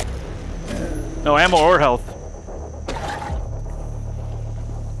 No ammo or health.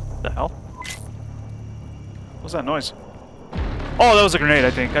 The hell? What was that noise? Oh, that was a grenade, I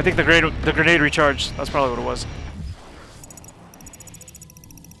think. I think the grenade recharged. That's probably what it was.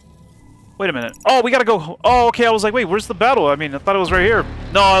 Wait a minute. Oh, we gotta go. Oh, okay. I was like, wait, where's the battle? I mean, I thought it was right here.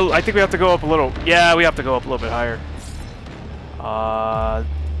 No, I think we have to go up a little. Yeah, we have to go up a little bit higher.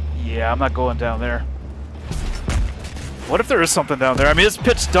 Yeah, I'm not going down there. What if there is something down there? I mean, it's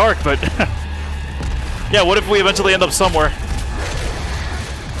pitch dark, but... yeah, what if we eventually end up somewhere?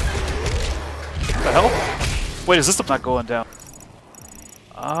 What the hell? Wait, is this not going down?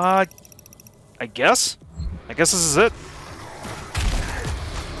 I guess? I guess this is it.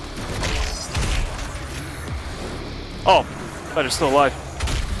 Oh, glad you're still alive.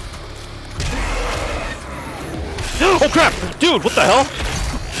 Oh crap! Dude, what the hell?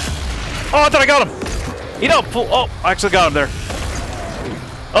 Oh, I thought I got him! Eat up! Oh, I actually got him there.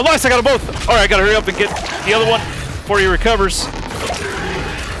 Oh, nice, I got them both! Alright, I gotta hurry up and get the other one before he recovers.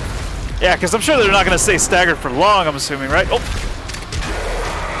 Yeah, because I'm sure they're not gonna stay staggered for long, I'm assuming, right? Oh!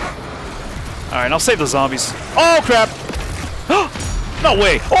 Alright, I'll save the zombies. Oh, crap! No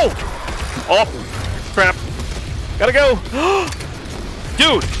way! Oh! Oh! Crap! Gotta go!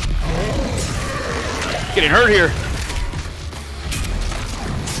 Dude! Getting hurt here.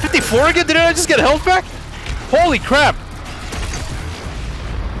 54 again? Did I just get health back? Holy crap!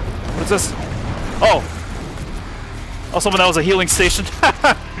 What's this? Oh. Oh, someone that was a healing station.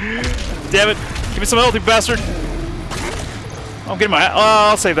 Damn it. Give me some health, you bastard. I'm getting my... Oh,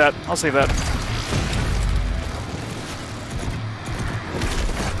 I'll save that. I'll save that.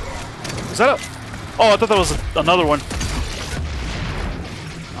 Was that a... Oh, I thought that was another one.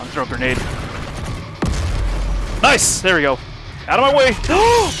 I'll throw a grenade. Nice! There we go. Out of my way.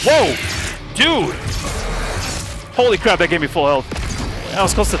 Whoa! Dude! Holy crap, that gave me full health. I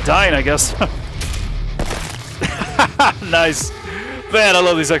was close to dying, I guess. Nice. Man, I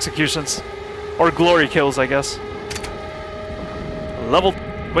love these executions. Or glory kills, I guess. Level...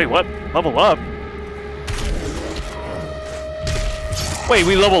 Wait, what? Level up? Wait,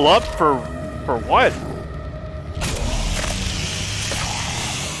 we level up for what?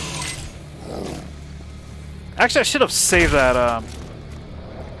 Actually, I should have saved that,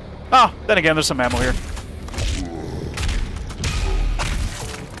 Oh, then again, there's some ammo here.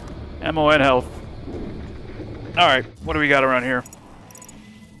 Ammo and health. Alright, what do we got around here?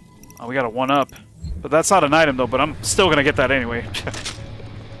 Oh, we got a 1-up. But that's not an item, though, but I'm still gonna get that anyway.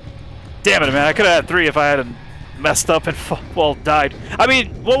 Damn it, man. I could have had 3 if I hadn't messed up and, well, died. I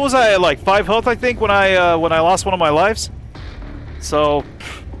mean, what was I, like, 5 health, I think, when I lost one of my lives? So,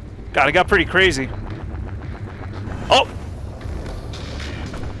 God, it got pretty crazy. Oh!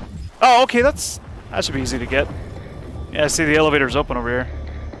 Oh, okay, that should be easy to get. Yeah, I see the elevator's open over here.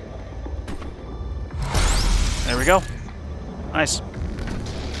 There we go. Nice.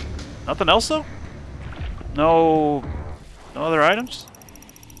 Nothing else, though? No other items?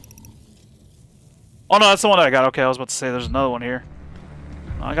 Oh, no, that's the one that I got. Okay, I was about to say there's another one here.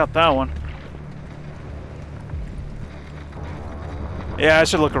 I got that one. Yeah, I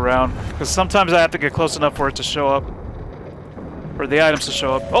should look around. Because sometimes I have to get close enough for it to show up. For the items to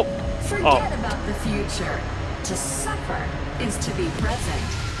show up. Oh! Forget about the future. To suffer is to be present.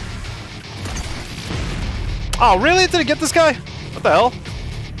 Oh, really? Did it get this guy? What the hell?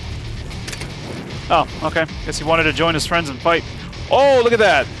 Oh, okay. Guess he wanted to join his friends and fight. Oh, look at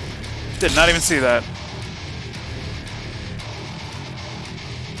that! Did not even see that.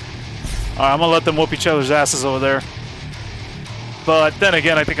 Alright, I'm gonna let them whoop each other's asses over there. But then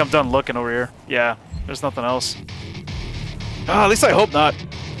again, I think I'm done looking over here. Yeah, there's nothing else. Ah, at least I hope not.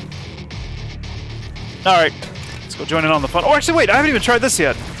 Alright, let's go join in on the fun. Oh, actually, wait, I haven't even tried this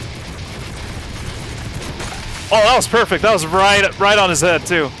yet. Oh, that was perfect. That was right on his head,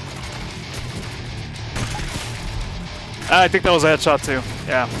 too. I think that was a headshot, too.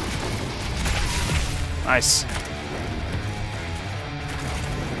 Yeah. Nice.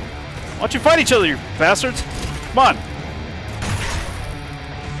 Why don't you fight each other, you bastards? Come on.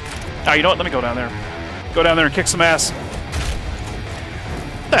 Ah, you know what? Let me go down there. Go down there and kick some ass.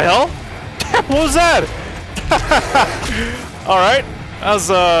 What the hell? What was that? Alright.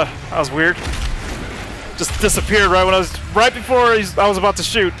 That was weird. Just disappeared right before I was about to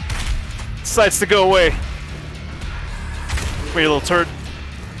shoot. Decides to go away. Wait, you little turd.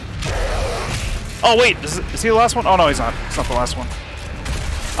 Oh wait, is he the last one? Oh no, he's not. It's not the last one.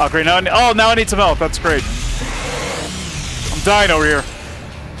 Oh great, now I need some help. That's great. I'm dying over here.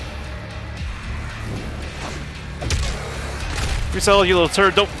 Resell, you little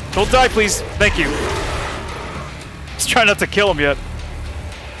turd. Don't die, please. Thank you. Just trying not to kill him yet.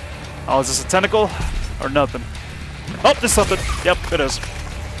 Oh, is this a tentacle? Or nothing? Oh, there's something. Yep, it is.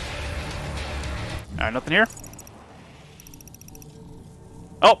 Alright, nothing here?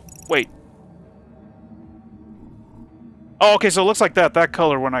 Oh, wait. Oh, okay, so it looks like that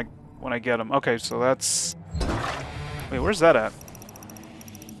color when I get him. Okay, so that's... Wait, where's that at?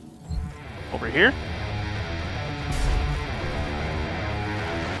 Over here?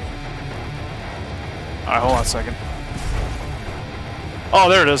 Alright, hold on a second. Oh,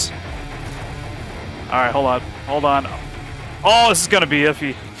 there it is. Alright, hold on. Hold on. Oh, this is gonna be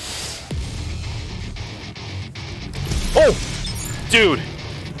iffy. Oh! Dude!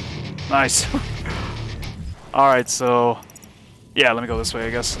 Nice. Alright, so... Yeah, let me go this way, I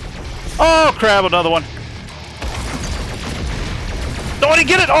guess. Oh, crap, another one. Don't want to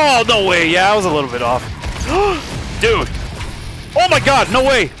get it! Oh, no way. Yeah, I was a little bit off. Dude! Oh my god, no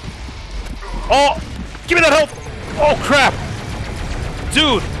way! Oh! Give me that health! Oh, crap!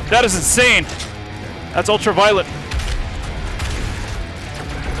 Dude, that is insane. That's ultraviolet.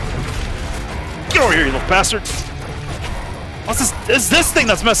 Get over here, you little bastard! What's this? It's this thing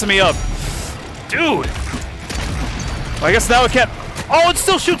that's messing me up! Dude! Well, I guess now it can't... Oh, it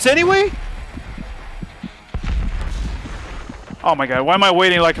still shoots anyway? Oh my god, why am I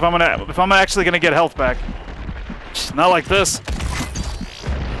waiting like if I'm actually gonna get health back? Not like this.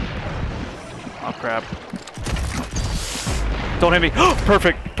 Oh crap. Don't hit me.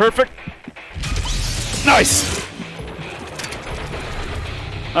 Perfect. Perfect. Nice!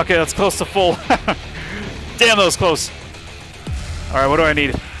 Okay, that's close to full. Damn, that was close. Alright, what do I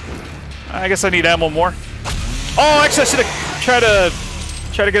need? I guess I need ammo more. Oh, actually I should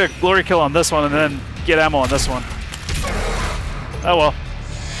have tried to get a glory kill on this one and then get ammo on this one. Oh well.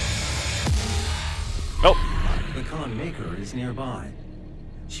 Oh. The Khan Maker is nearby.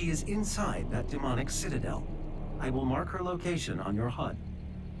 She is inside that demonic citadel. I will mark her location on your HUD.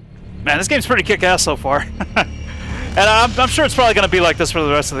 Man, this game's pretty kick-ass so far. And I'm sure it's probably going to be like this for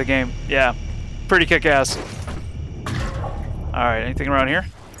the rest of the game. Yeah, pretty kick-ass. Alright, anything around here?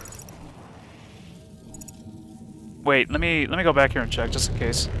 Wait, let me go back here and check, just in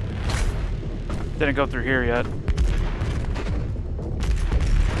case. Didn't go through here yet.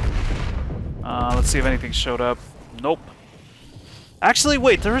 Let's see if anything showed up. Nope. Actually,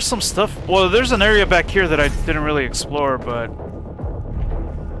 wait, there is some stuff. Well, there's an area back here that I didn't really explore, but...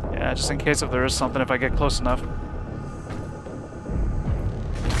 yeah, just in case if there is something, if I get close enough.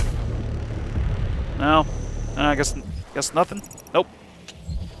 No. I guess nothing. Nope.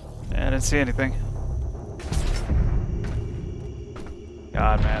 Yeah, I didn't see anything.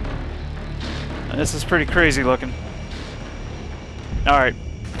 God, man. This is pretty crazy looking. Alright.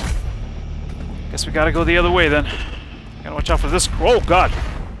 Guess we gotta go the other way then. Gotta watch out for this. Oh, God!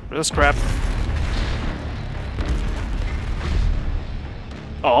 For this crap.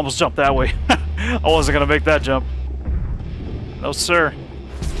 Oh, almost jumped that way. I wasn't gonna make that jump. No, sir.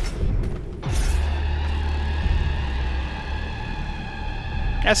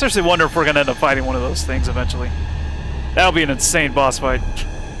 I seriously wonder if we're gonna end up fighting one of those things eventually. That'll be an insane boss fight.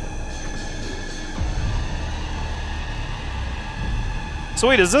 So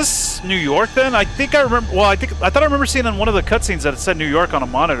wait, is this New York then? I think I remember. Well, I thought I remember seeing in one of the cutscenes that it said New York on a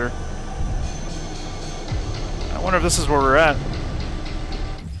monitor. I wonder if this is where we're at.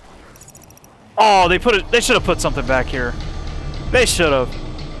 Oh, they put it. They should have put something back here. They should have.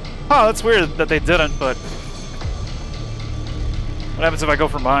 Oh, that's weird that they didn't. But what happens if I go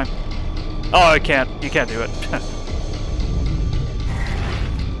from behind? Oh, I can't. You can't do it.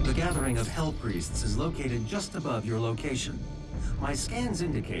 The gathering of Hell Priests is located just above your location. My scans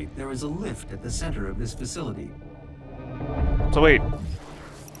indicate there is a lift at the center of this facility. So wait.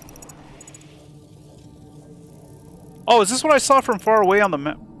 Oh, is this what I saw from far away on the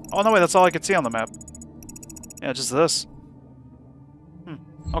map? Oh, no, wait, that's all I could see on the map. Yeah, just this.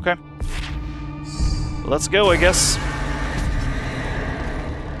 Okay. Let's go, I guess.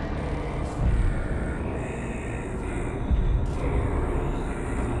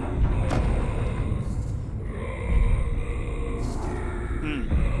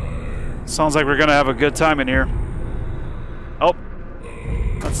 Sounds like we're gonna have a good time in here. Oh,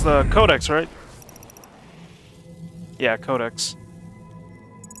 that's the Codex, right? Yeah, Codex.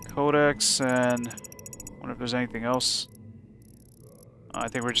 Codex, and I wonder if there's anything else. I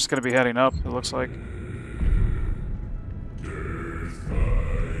think we're just gonna be heading up, it looks like.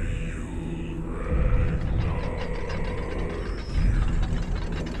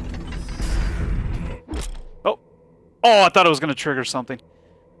 Oh, I thought it was gonna trigger something.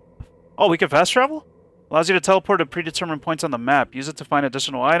 Oh, we can fast travel? Allows you to teleport to predetermined points on the map. Use it to find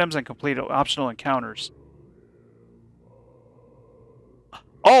additional items and complete optional encounters.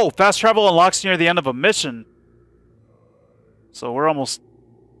 Oh, fast travel unlocks near the end of a mission. So we're almost...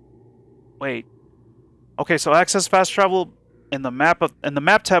 Wait. Okay, so access fast travel in the map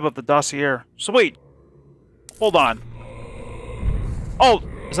tab of the dossier. So wait. Hold on. Oh,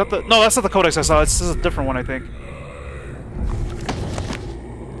 is that the... No, that's not the Codex I saw. This is a different one, I think.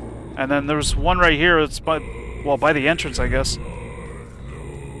 And then there's one right here. It's by the entrance, I guess.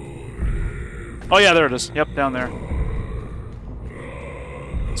 Oh yeah, there it is. Yep, down there.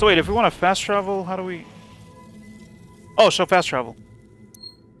 So wait, if we want to fast travel, how do we... Oh, show fast travel.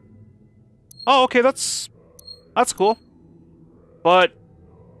 Oh, okay, that's cool. But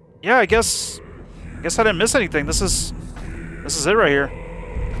yeah, I guess I didn't miss anything. This is it right here.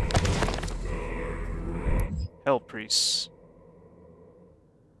 Hell Priests.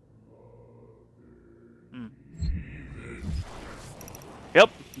 Yep,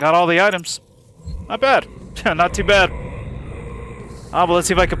 got all the items. Not bad. Not too bad. But let's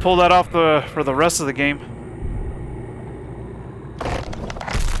see if I can pull that off for the rest of the game.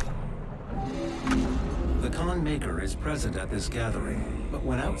 The Khan Maker is present at this gathering, but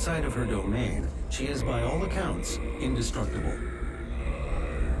when outside of her domain, she is by all accounts indestructible.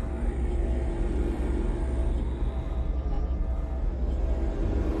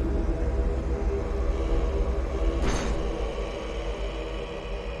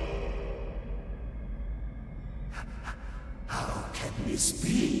 This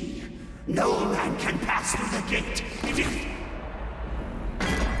be? No man can pass through the gate.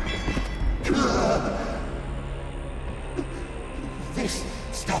 This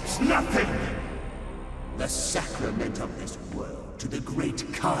stops nothing. The sacrament of this world to the great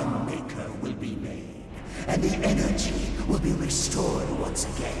Khan Maker will be made, and the energy will be restored once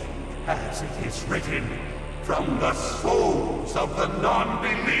again. As it is written, from the souls of the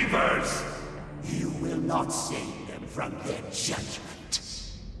non-believers, you will not save them from their judgment.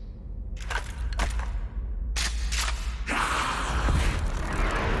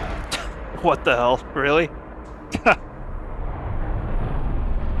 What the hell? Really?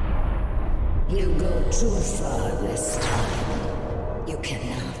 You go too far this time. You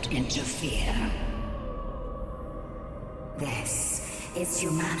cannot interfere. This is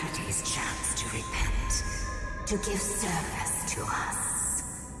humanity's chance to repent, to give service to us.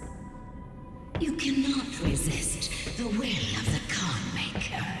 You cannot resist the will of the Khan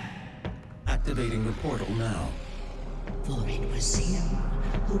Maker. Activating the portal now. For it was you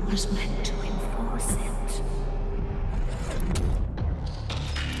who was meant to enforce it.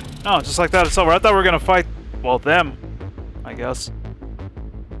 Oh, just like that, it's over. I thought we were gonna fight, well, them, I guess.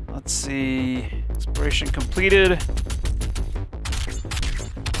 Let's see. Exploration completed.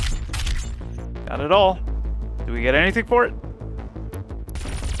 Got it all. Do we get anything for it?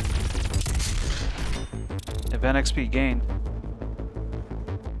 Event XP gain.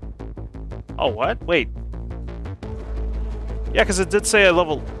 Oh, what? Wait. Yeah, because it did say I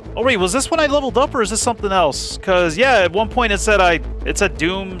leveled... Oh, wait, was this when I leveled up, or is this something else? Because, yeah, at one point it said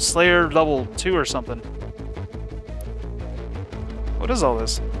Doom Slayer level 2 or something. What is all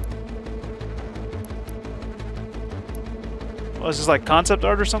this? Oh, is this like concept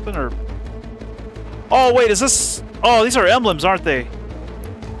art or something, or... Oh, wait, is this... Oh, these are emblems, aren't they? I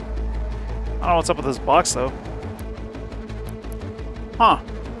don't know what's up with this box, though. Huh.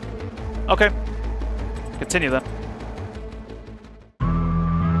 Okay. Continue, then.